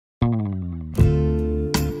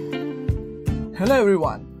Hello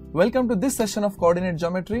everyone, welcome to this session of coordinate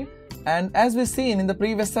geometry, and as we seen in the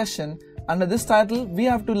previous session, under this title we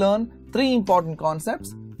have to learn three important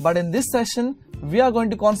concepts, but in this session we are going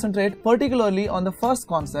to concentrate particularly on the first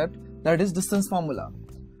concept, that is distance formula.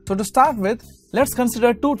 So to start with, let's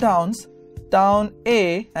consider two towns, town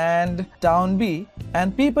A and town B,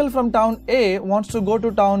 and people from town A wants to go to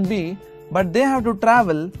town B, but they have to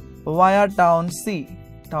travel via town C.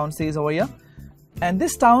 Town C is over here, and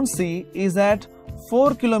this town C is at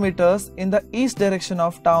 4 kilometers in the east direction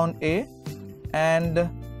of town A and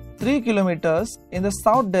 3 kilometers in the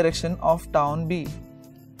south direction of town B.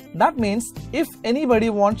 That means if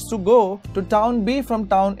anybody wants to go to town B from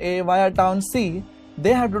town A via town C,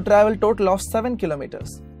 they have to travel total of 7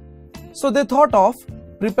 kilometers. So they thought of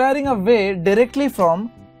preparing a way directly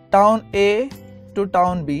from town A to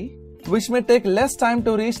town B, which may take less time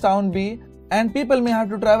to reach town B and people may have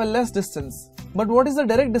to travel less distance. But what is the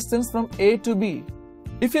direct distance from A to B?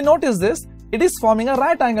 If you notice this, it is forming a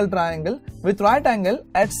right angle triangle with right angle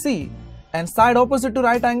at C, and side opposite to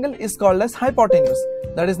right angle is called as hypotenuse.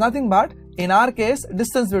 That is nothing but, in our case,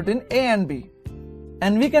 distance between A and B.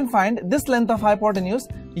 And we can find this length of hypotenuse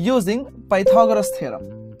using Pythagoras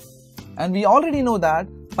theorem. And we already know that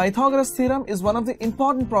Pythagoras theorem is one of the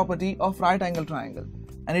important property of right angle triangle,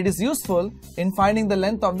 and it is useful in finding the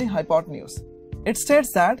length of the hypotenuse. It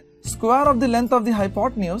states that square of the length of the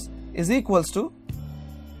hypotenuse is equals to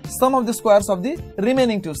sum of the squares of the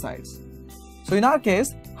remaining two sides. So in our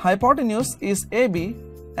case, hypotenuse is AB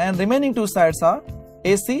and remaining two sides are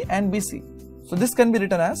AC and BC. So this can be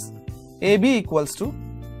written as AB equals to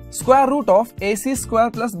square root of AC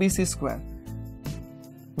square plus BC square.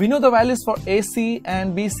 We know the values for AC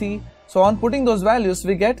and BC, so on putting those values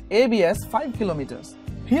we get AB as 5 kilometers.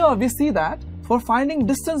 Here we see that for finding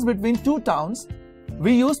distance between two towns,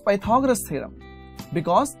 we use Pythagoras theorem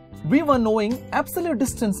because we were knowing absolute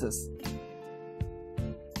distances.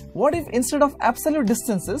 What if instead of absolute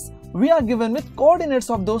distances, we are given with coordinates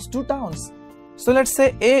of those two towns? So let's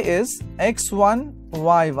say A is x1,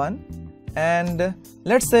 y1, and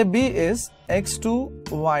let's say B is x2,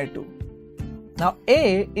 y2. Now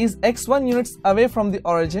A is x1 units away from the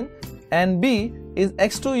origin and B is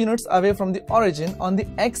x2 units away from the origin on the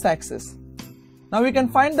x-axis. Now we can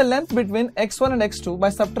find the length between x1 and x2 by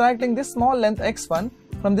subtracting this small length x1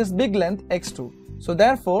 from this big length x2. So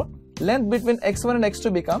therefore, length between x1 and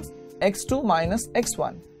x2 becomes x2 minus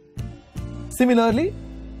x1. Similarly,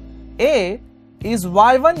 A is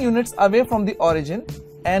y1 units away from the origin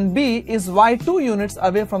and B is y2 units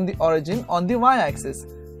away from the origin on the y-axis.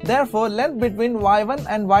 Therefore, length between y1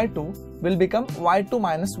 and y2 will become y2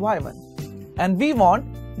 minus y1. And we want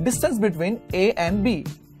distance between A and B.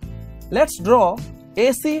 Let's draw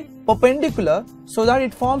AC perpendicular so that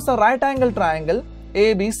it forms a right angle triangle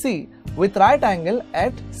ABC with right angle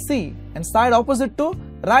at C, and side opposite to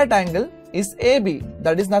right angle is AB,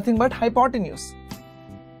 that is nothing but hypotenuse.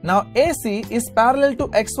 Now AC is parallel to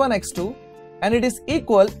x1 x2 and it is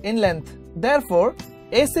equal in length. Therefore,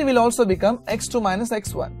 AC will also become x2 minus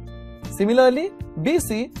x1. Similarly,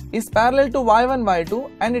 BC is parallel to y1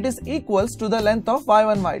 y2 and it is equals to the length of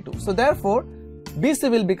y1 y2. So therefore,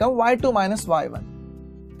 BC will become y2 minus y1.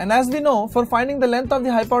 And as we know, for finding the length of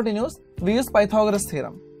the hypotenuse, we use Pythagoras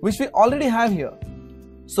theorem, which we already have here.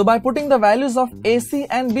 So by putting the values of AC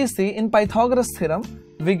and BC in Pythagoras theorem,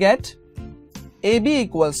 we get AB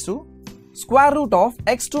equals to square root of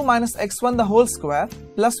x2 minus x1 the whole square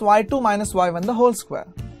plus y2 minus y1 the whole square.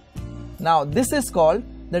 Now this is called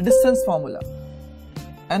the distance formula,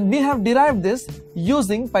 and we have derived this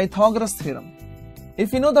using Pythagoras theorem.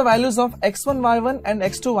 If we know the values of x1 y1 and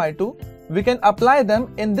x2 y2, we can apply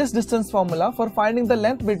them in this distance formula for finding the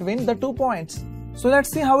length between the 2 points. So let's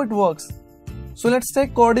see how it works. So let's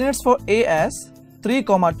take coordinates for A as 3,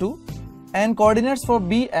 2 and coordinates for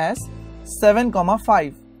B as 7,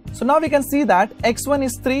 5. So now we can see that x1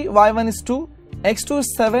 is 3, y1 is 2, x2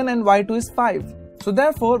 is 7 and y2 is 5. So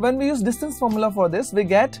therefore, when we use distance formula for this, we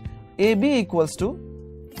get AB equals to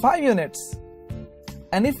 5 units.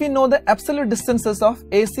 And if we know the absolute distances of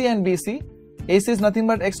AC and BC, AC is nothing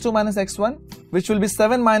but x2 minus x1, which will be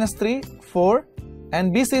 7 minus 3, 4,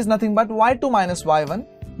 and BC is nothing but y2 minus y1,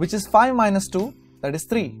 which is 5 minus 2, that is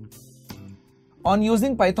 3. On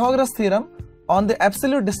using Pythagoras theorem on the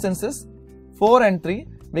absolute distances 4 and 3,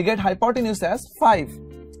 we get hypotenuse as 5,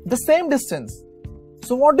 the same distance.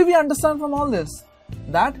 So what do we understand from all this?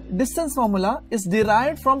 That distance formula is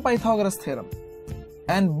derived from Pythagoras theorem,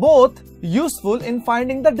 and both useful in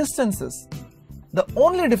finding the distances. The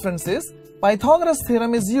only difference is Pythagoras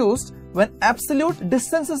theorem is used when absolute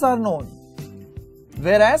distances are known,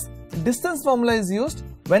 whereas distance formula is used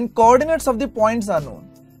when coordinates of the points are known.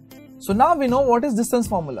 So now we know what is distance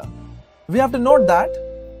formula. We have to note that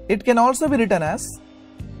it can also be written as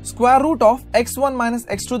square root of x1 minus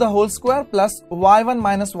x2 the whole square plus y1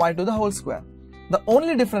 minus y2 the whole square. The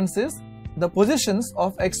only difference is the positions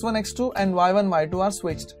of x1, x2 and y1, y2 are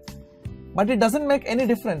switched. But it doesn't make any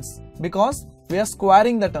difference because we are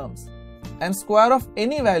squaring the terms. And square of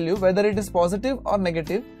any value, whether it is positive or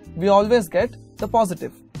negative, we always get the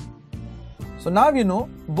positive. So now you know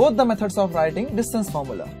both the methods of writing distance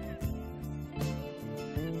formula.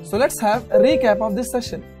 So let's have a recap of this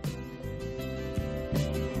session.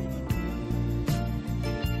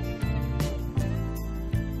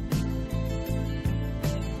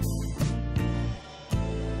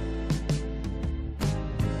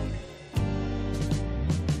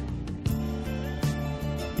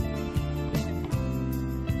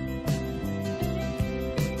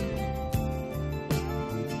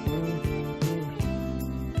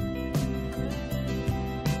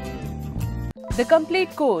 The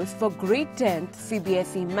complete course for Grade 10th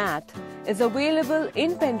CBSE Math is available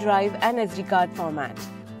in Pendrive and SD card format.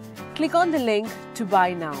 Click on the link to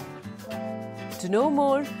buy now. To know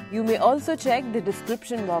more, you may also check the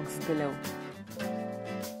description box below.